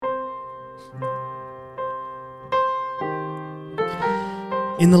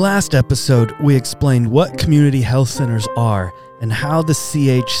In the last episode, we explained what community health centers are and how the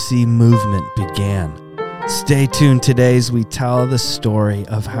CHC movement began. Stay tuned today as we tell the story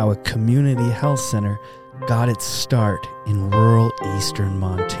of how a community health center got its start in rural eastern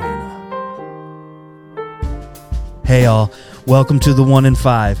Montana. Hey all, welcome to the 1 in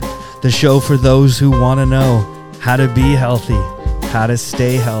 5, the show for those who want to know how to be healthy, how to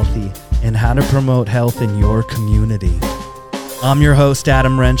stay healthy, and how to promote health in your community. I'm your host,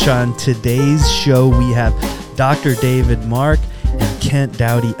 Adam Renshaw. On today's show, we have Dr. David Mark and Kent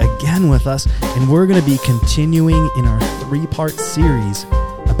Dowdy again with us, and we're going to be continuing in our 3-part series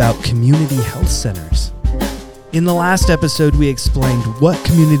about community health centers. In the last episode, we explained what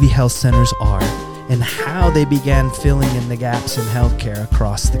community health centers are and how they began filling in the gaps in healthcare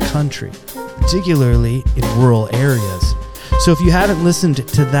across the country, particularly in rural areas. So if you haven't listened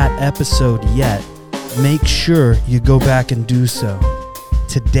to that episode yet, make sure you go back and do so.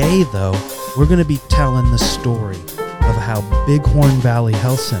 Today, though, we're going to be telling the story of how Bighorn Valley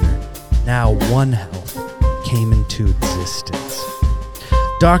Health Center, now One Health, came into existence.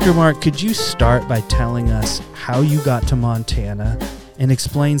 Dr. Mark, could you start by telling us how you got to Montana and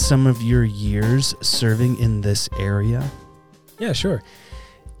explain some of your years serving in this area? Yeah, sure.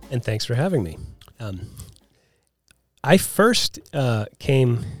 And thanks for having me. I first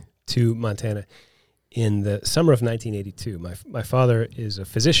came to Montana in the summer of 1982. My father is a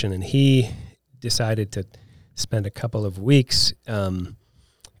physician, and he decided to spend a couple of weeks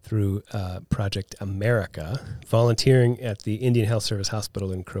through Project America, volunteering at the Indian Health Service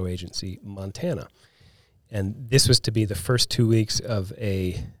Hospital in Crow Agency, Montana. And this was to be the first 2 weeks of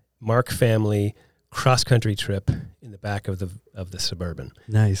a Mark family cross-country trip in the back of the Suburban.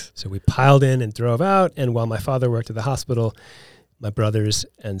 Nice. So we piled in and drove out, and while my father worked at the hospital, my brothers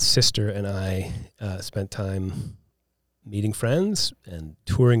and sister and I spent time meeting friends and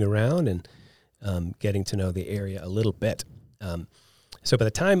touring around and getting to know the area a little bit. So by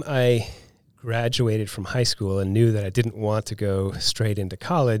the time I graduated from high school and knew that I didn't want to go straight into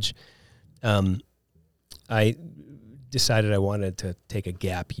college, I decided I wanted to take a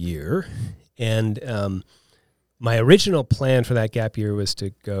gap year. And my original plan for that gap year was to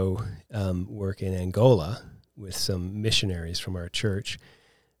go work in Angola with some missionaries from our church.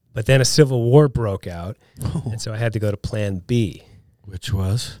 But then a civil war broke out, and so I had to go to Plan B. Which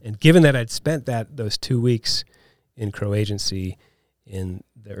was? And given that I'd spent those 2 weeks in Crow Agency in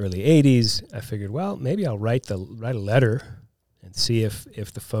the early 80s, I figured, well, maybe I'll write a letter and see if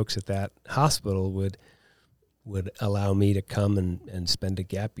the folks at that hospital would allow me to come and spend a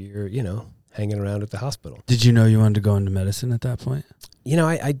gap year, hanging around at the hospital. Did you know you wanted to go into medicine at that point?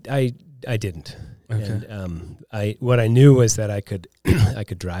 I didn't. Okay. And what I knew was that I could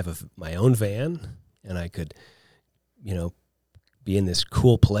drive my own van, and I could, be in this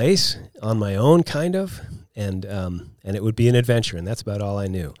cool place on my own, kind of, and it would be an adventure, and that's about all I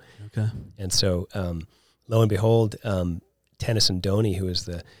knew. Okay. And so, lo and behold, Tennyson Doney, who was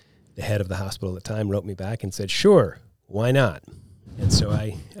the head of the hospital at the time, wrote me back and said, "Sure, why not?" And so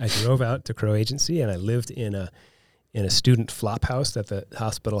I drove out to Crow Agency, and I lived in a student flop house that the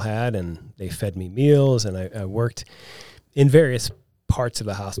hospital had, and they fed me meals, and I worked in various parts of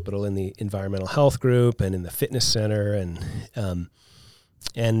the hospital, in the environmental health group and in the fitness center, and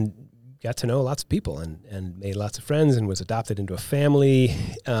got to know lots of people and made lots of friends and was adopted into a family.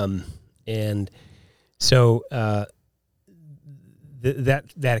 And so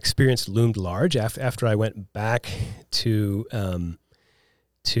that experience loomed large after I went back to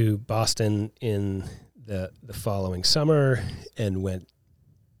Boston in the following summer and went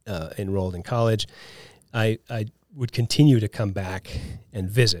enrolled in college. I would continue to come back and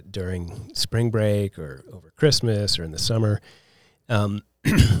visit during spring break or over Christmas or in the summer,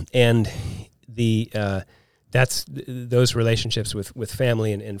 and those relationships with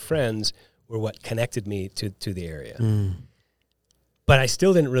family and friends were what connected me to the area. But I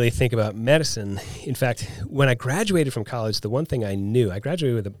still didn't really think about medicine. In fact, when I graduated from college, the one thing I knew, I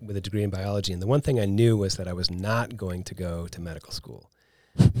graduated with a degree in biology, and the one thing I knew was that I was not going to go to medical school.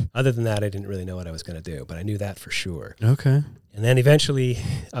 Other than that, I didn't really know what I was going to do, but I knew that for sure. Okay. And then eventually,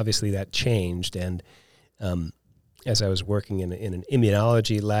 obviously, that changed, and as I was working in an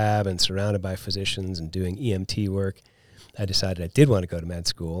immunology lab and surrounded by physicians and doing EMT work, I decided I did want to go to med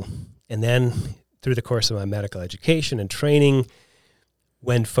school. And then through the course of my medical education and training,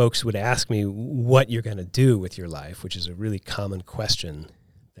 when folks would ask me what you're going to do with your life, which is a really common question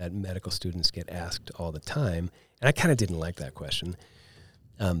that medical students get asked all the time, and I kind of didn't like that question.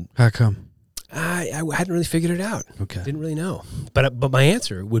 How come? I hadn't really figured it out. Okay. Didn't really know. But my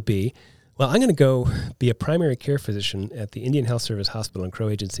answer would be, well, I'm going to go be a primary care physician at the Indian Health Service Hospital in Crow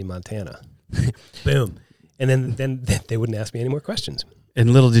Agency, Montana. Boom. And then they wouldn't ask me any more questions.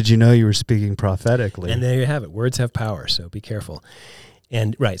 And little did you know you were speaking prophetically. And there you have it. Words have power, so be careful.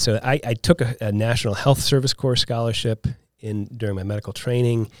 And right, so I took a National Health Service Corps scholarship during my medical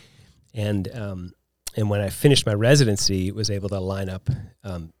training, and when I finished my residency, was able to line up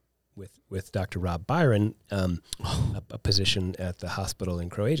with Dr. Rob Byron, a position at the hospital in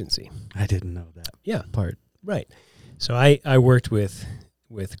Crow Agency. I didn't know that part. Right. So I worked with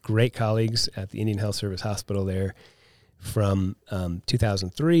great colleagues at the Indian Health Service Hospital there from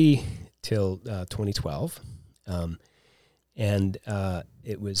 2003 till 2012. And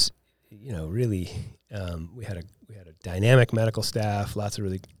it was, really, we had a dynamic medical staff, lots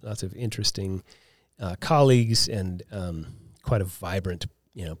of interesting colleagues, and quite a vibrant,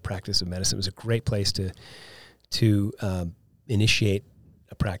 practice of medicine. It was a great place to initiate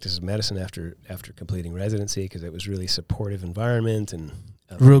a practice of medicine after completing residency, because it was really supportive environment. And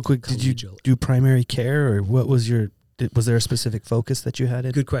real quick, did you do primary care, or what was was there a specific focus that you had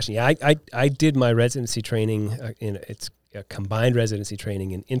in? Good question. Yeah, I did my residency training it's a combined residency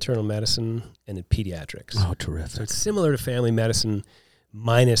training in internal medicine and in pediatrics. Oh, terrific. So it's similar to family medicine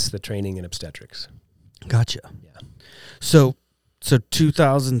minus the training in obstetrics. Gotcha. Yeah. So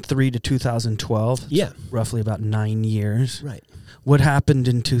 2003 to 2012. Yeah. Roughly about 9 years. Right. What happened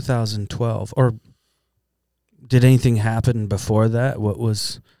in 2012? Or did anything happen before that? What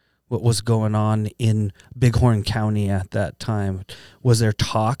was going on in Bighorn County at that time? Was there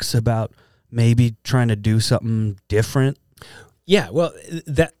talks about maybe trying to do something different? Yeah, well,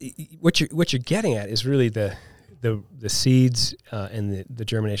 that what you're getting at is really the seeds and the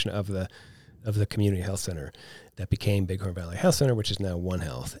germination of the community health center that became Bighorn Valley Health Center, which is now One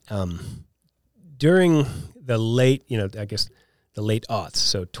Health. During the late, the late aughts,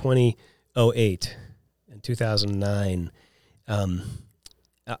 so 2008 and 2009.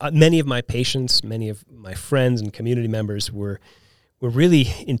 Many of my patients, many of my friends and community members were really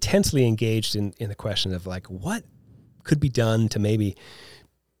intensely engaged in the question of what could be done to maybe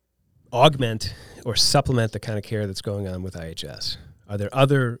augment or supplement the kind of care that's going on with IHS. Are there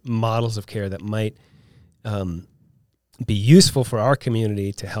other models of care that might be useful for our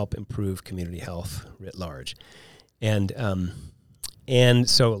community to help improve community health writ large? And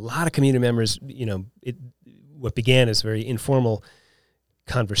so a lot of community members, what began as very informal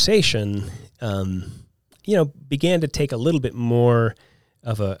conversation, began to take a little bit more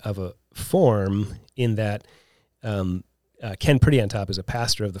of a form in that Ken Pretty on Top is a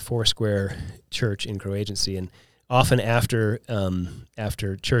pastor of the Foursquare Church in Crow Agency, and often after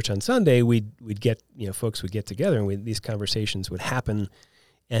church on Sunday, we'd get folks would get together, and these conversations would happen,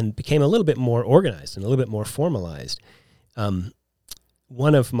 and became a little bit more organized and a little bit more formalized.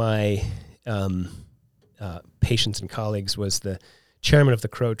 One of my patients and colleagues was the chairman of the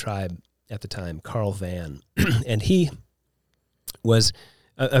Crow tribe at the time, Carl Vann, and he was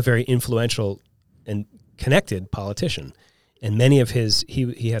a very influential and connected politician. And many of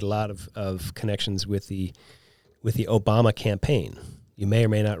he had a lot of connections with the Obama campaign. You may or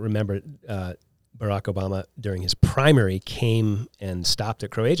may not remember Barack Obama during his primary came and stopped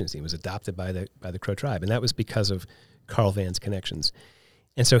at Crow Agency and was adopted by the Crow tribe, and that was because of Carl Vann's connections.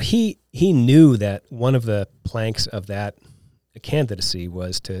 And so he knew that one of the planks of that candidacy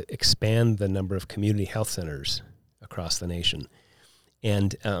was to expand the number of community health centers across the nation.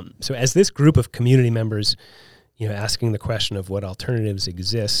 And so as this group of community members, asking the question of what alternatives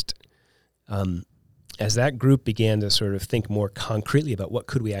exist, as that group began to sort of think more concretely about what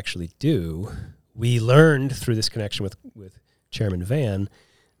could we actually do, we learned through this connection with Chairman Vann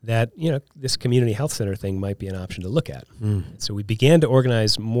that, this community health center thing might be an option to look at. So we began to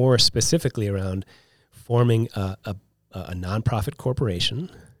organize more specifically around forming a nonprofit corporation,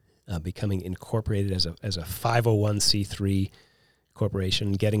 becoming incorporated as a 501c3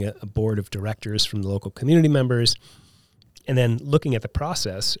 corporation, getting a board of directors from the local community members, and then looking at the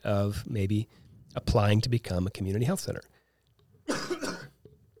process of maybe applying to become a community health center.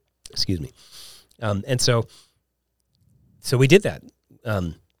 Excuse me. And so we did that.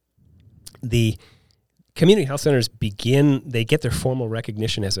 The community health centers they get their formal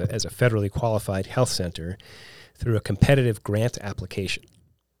recognition as a federally qualified health center through a competitive grant application.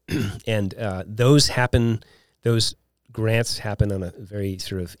 And those grants happen on a very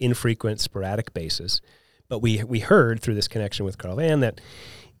sort of infrequent, sporadic basis. But we heard through this connection with Carl Vann that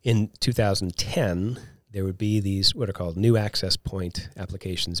in 2010, there would be these what are called new access point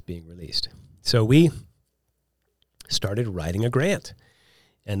applications being released. So we started writing a grant.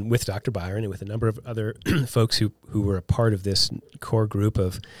 And with Dr. Byron and with a number of other folks who were a part of this core group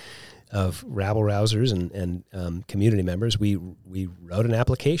of of rabble-rousers and community members, we wrote an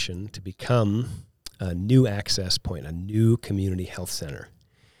application to become a new access point, a new community health center.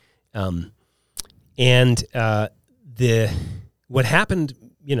 What happened,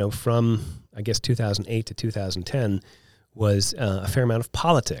 from I guess 2008 to 2010 was a fair amount of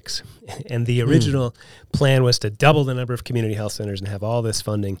politics. And the original plan was to double the number of community health centers and have all this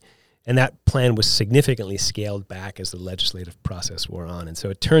funding. And that plan was significantly scaled back as the legislative process wore on. And so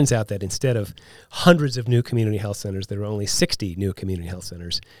it turns out that instead of hundreds of new community health centers, there were only 60 new community health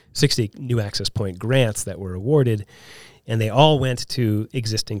centers, 60 new access point grants that were awarded, and they all went to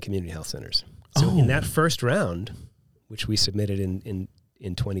existing community health centers. So in that first round, which we submitted in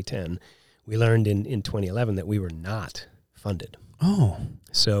 2010, we learned in 2011 that we were not funded. Oh.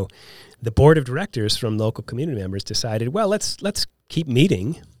 So the board of directors from local community members decided, well, let's keep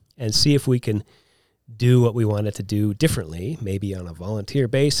meeting and see if we can do what we wanted to do differently, maybe on a volunteer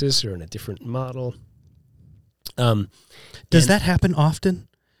basis or in a different model. Does that happen often?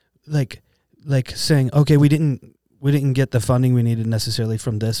 Like saying, okay, we didn't get the funding we needed necessarily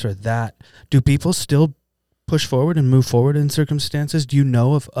from this or that. Do people still push forward and move forward in circumstances? Do you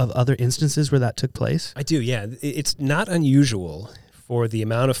know of other instances where that took place? I do, yeah. It's not unusual for the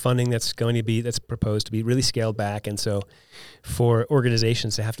amount of funding that's proposed to be really scaled back, and so for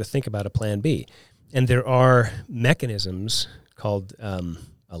organizations to have to think about a plan B. And there are mechanisms called a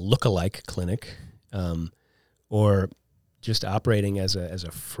lookalike clinic, or just operating as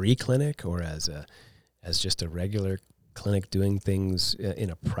a free clinic, or as just a regular clinic doing things in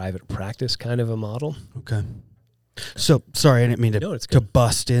a private practice kind of a model. Okay. So, sorry, I didn't mean to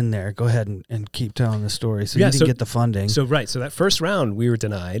bust in there. Go ahead and keep telling the story. So you didn't get the funding. So that first round we were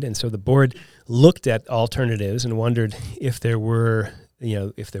denied, and so the board looked at alternatives and wondered if there was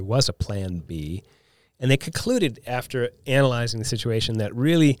a plan B. And they concluded after analyzing the situation that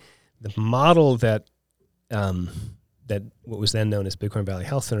really the model that what was then known as Bighorn Valley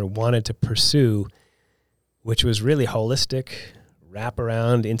Health Center wanted to pursue, which was really holistic,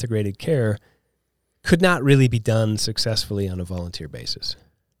 wraparound, integrated care, could not really be done successfully on a volunteer basis.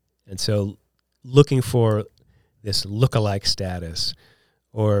 And so looking for this lookalike status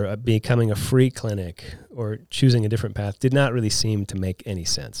or becoming a free clinic or choosing a different path did not really seem to make any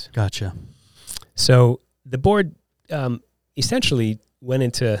sense. Gotcha. So the board essentially went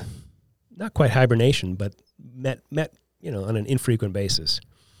into not quite hibernation, but met on an infrequent basis.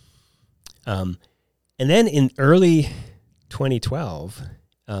 And then in early 2012,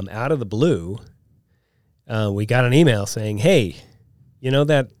 out of the blue, we got an email saying, hey,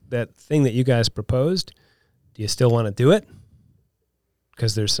 that thing that you guys proposed, do you still want to do it?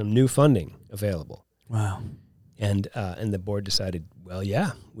 Because there's some new funding available. Wow. And the board decided, well,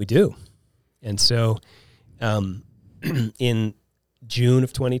 yeah, we do. And so in June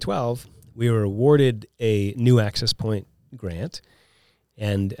of 2012, we were awarded a new access point grant,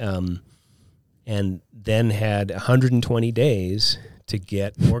 and then had 120 days to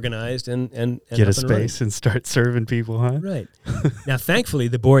get organized and get a space and start serving people, huh? Right. Now, thankfully,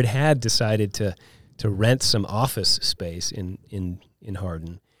 the board had decided to rent some office space in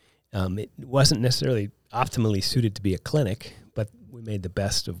Hardin. It wasn't necessarily optimally suited to be a clinic, but we made the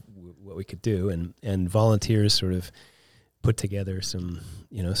best of what we could do, and volunteers sort of put together some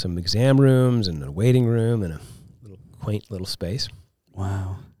exam rooms and a waiting room and a little quaint little space.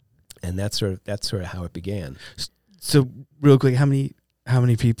 Wow. And that's sort of how it began. So real quick, how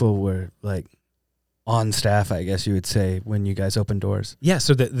many people were like on staff, I guess you would say, when you guys opened doors? Yeah,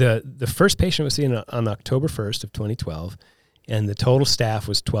 so the first patient was seen on October 1st of 2012, and the total staff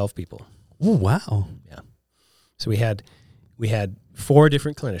was 12 people. Oh, wow. Yeah. So we had 4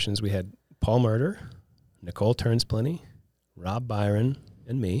 different clinicians. We had Paul Murder, Nicole Turnsplenny, Rob Byron,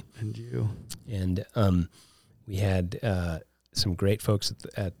 and me. And you. And we had some great folks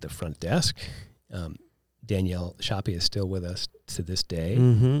at the front desk. Danielle Shoppy is still with us to this day.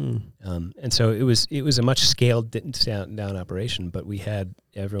 Mm-hmm. And so it was a much scaled down operation, but we had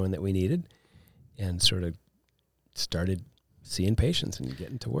everyone that we needed and sort of started seeing patients and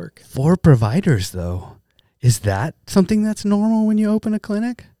getting to work. 4 providers, though. Is that something that's normal when you open a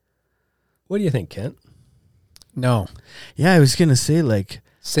clinic? What do you think, Kent? No. Yeah, I was going to say, like...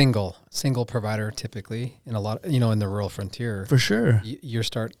 Single provider typically in a lot, in the rural frontier. For sure. You're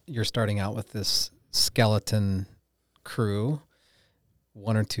starting out with this skeleton crew,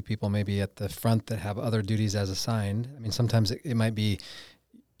 1 or 2 people maybe at the front that have other duties as assigned. I mean, sometimes it might be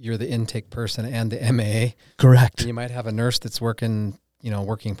you're the intake person and the MA. Correct. And you might have a nurse that's working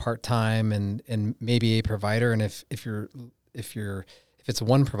part-time and maybe a provider. And if it's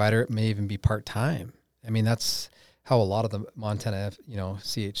one provider, it may even be part-time. I mean, that's how a lot of the Montana,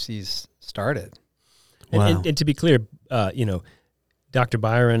 CHCs started. Wow. And to be clear, Dr.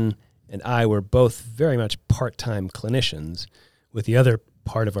 Byron and I were both very much part-time clinicians. With the other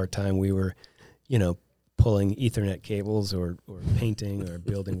part of our time, we were, pulling Ethernet cables or painting or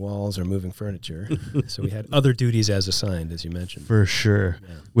building walls or moving furniture. So we had other duties as assigned, as you mentioned. For sure,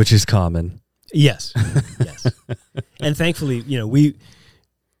 which is common. Yes, yes. And thankfully,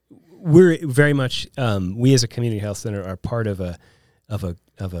 we're very much, we as a community health center are part of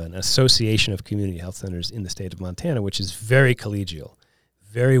an association of community health centers in the state of Montana, which is very collegial,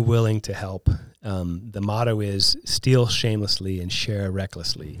 very willing to help. The motto is steal shamelessly and share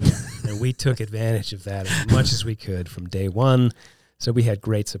recklessly. And we took advantage of that as much as we could from day one. So we had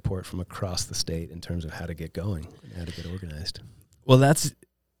great support from across the state in terms of how to get going and how to get organized. Well, that's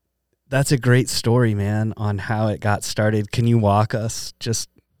a great story, man, on how it got started. Can you walk us just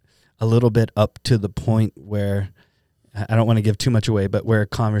a little bit up to the point where, I don't want to give too much away, but where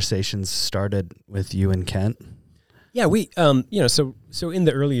conversations started with you and Kent? Yeah, we, so in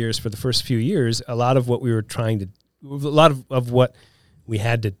the early years, for the first few years, a lot of what we were trying to, a lot of what we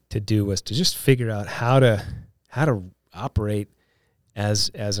had to do was to just figure out how to operate as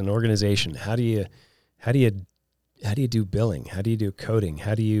an organization. How do you do billing? How do you do coding?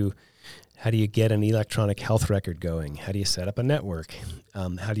 How do you get an electronic health record going? How do you set up a network?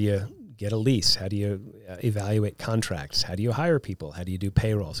 How do you get a lease? How do you evaluate contracts? How do you hire people? How do you do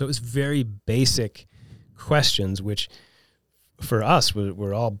payroll? So it was very basic questions, which for us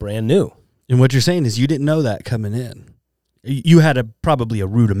were all brand new. And what you're saying is you didn't know that coming in. You had probably a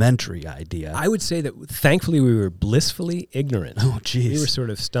rudimentary idea. I would say that thankfully we were blissfully ignorant. Oh, geez. We were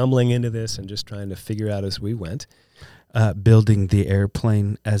sort of stumbling into this and just trying to figure out as we went. Building the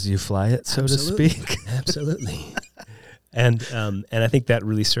airplane as you fly it, so Absolutely. to speak. Absolutely. And I think that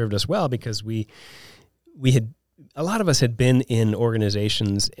really served us well because we had, a lot of us had been in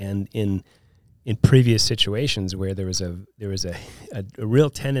organizations and in previous situations where there was a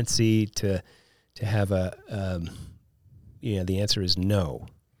real tendency to have the answer is no.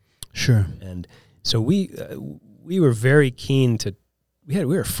 Sure. And so we were very keen to, we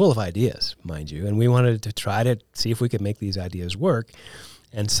were full of ideas, mind you, and we wanted to try to see if we could make these ideas work.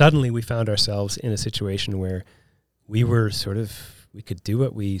 And suddenly we found ourselves in a situation where we we could do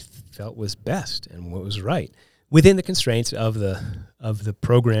what we felt was best and what was right within the constraints of the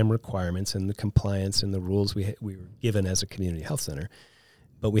program requirements and the compliance and the rules we were given as a community health center.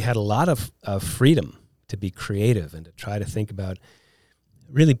 But we had a lot of freedom to be creative and to try to think about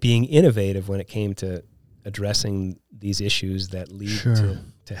really being innovative when it came to addressing these issues that lead Sure.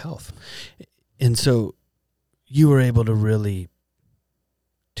 to health. And so you were able to really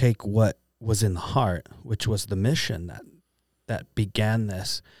take what was in the heart, which was the mission that began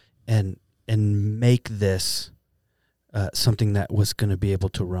this, and make this something that was going to be able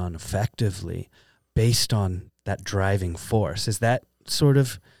to run effectively based on that driving force. Is that sort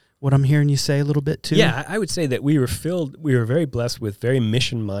of what I'm hearing you say a little bit too? Yeah, I would say that we were very blessed with very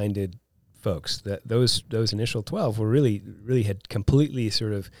mission-minded folks. That those initial 12 were really had completely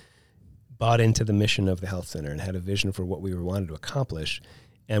sort of bought into the mission of the health center and had a vision for what we wanted to accomplish,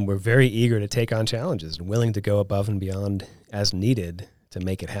 and were very eager to take on challenges and willing to go above and beyond as needed to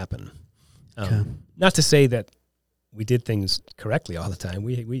make it happen. Okay. Not to say that we did things correctly all the time.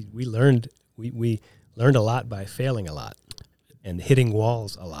 We learned a lot by failing a lot and hitting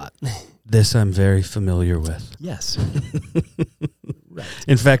walls a lot. This I'm very familiar with. Yes. Right.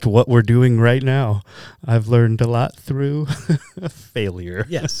 In fact, what we're doing right now, I've learned a lot through failure.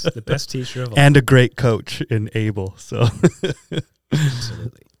 Yes, the best teacher of all. And a great coach in Abel. So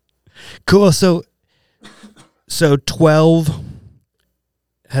Absolutely. Cool. So 12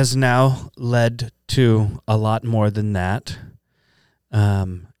 has now led to a lot more than that.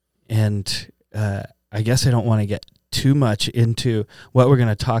 And I guess I don't want to get too much into what we're going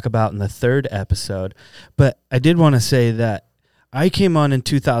to talk about in the third episode, but I did want to say that I came on in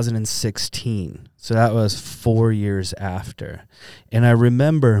 2016, so that was 4 years after. And I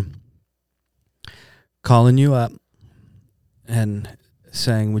remember calling you up and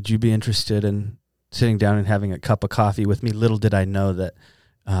saying, would you be interested in sitting down and having a cup of coffee with me? Little did I know that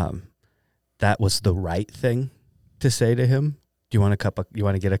that was the right thing to say to him. You want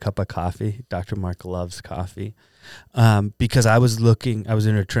to get a cup of coffee? Dr. Mark loves coffee. Because I was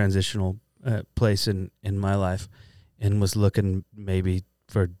in a transitional place in my life and was looking maybe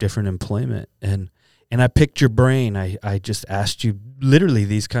for different employment. And I picked your brain. I just asked you literally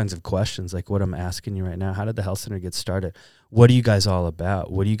these kinds of questions, like what I'm asking you right now. How did the health center get started? What are you guys all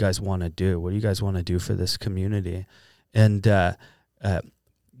about? What do you guys want to do? What do you guys want to do for this community? And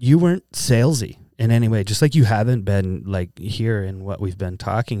you weren't salesy. in any way, just like you haven't been like here in what we've been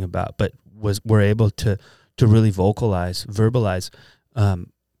talking about, but were able to really verbalize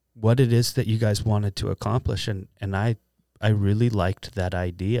what it is that you guys wanted to accomplish. And I really liked that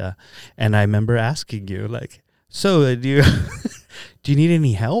idea. And I remember asking you, like, so do you do you need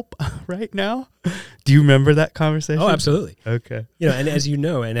any help right now? Do you remember that conversation? Oh, absolutely. Okay. And as you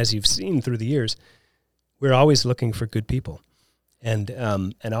know, and as you've seen through the years, we're always looking for good people. And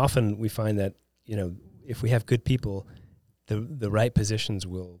often we find that, if we have good people, the right positions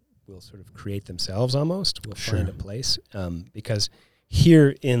will sort of create themselves almost. We'll find a place. Because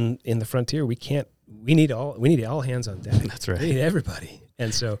here in the frontier, we need all hands on deck. That's right. We need everybody.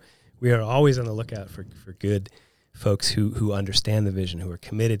 And so we are always on the lookout for good folks who understand the vision, who are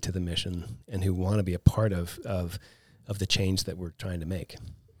committed to the mission, and who want to be a part of the change that we're trying to make.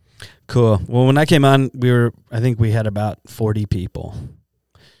 Cool. Well, when I came on, I think we had about 40 people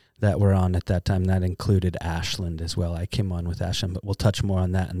that were on at that time. That included Ashland as well. I came on with Ashland, but we'll touch more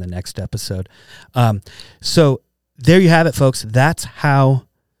on that in the next episode. So there you have it, folks. That's how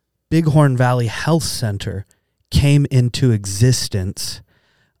Bighorn Valley Health Center came into existence.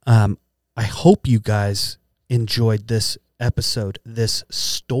 I hope you guys enjoyed this episode, this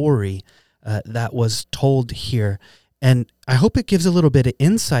story that was told here. And I hope it gives a little bit of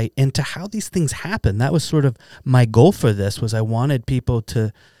insight into how these things happen. That was sort of my goal for this, was I wanted people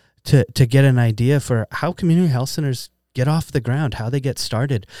to get an idea for how community health centers get off the ground, how they get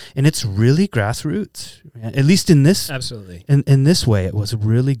started. And it's really grassroots, at least in this. Absolutely. In this way, it was a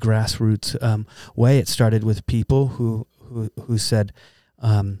really grassroots way. It started with people who said,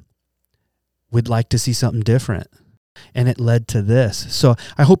 we'd like to see something different. And it led to this. So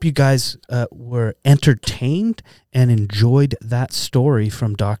I hope you guys were entertained and enjoyed that story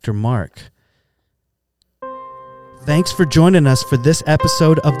from Dr. Mark. Thanks for joining us for this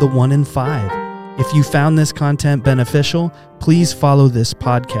episode of The 1 in 5. If you found this content beneficial, please follow this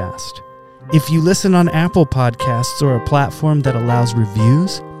podcast. If you listen on Apple Podcasts or a platform that allows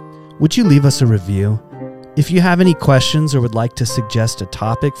reviews, would you leave us a review? If you have any questions or would like to suggest a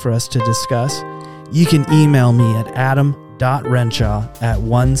topic for us to discuss, you can email me at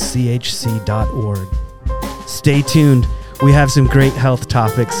adam.renshaw@1chc.org. Stay tuned. We have some great health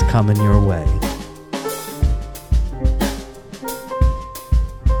topics coming your way.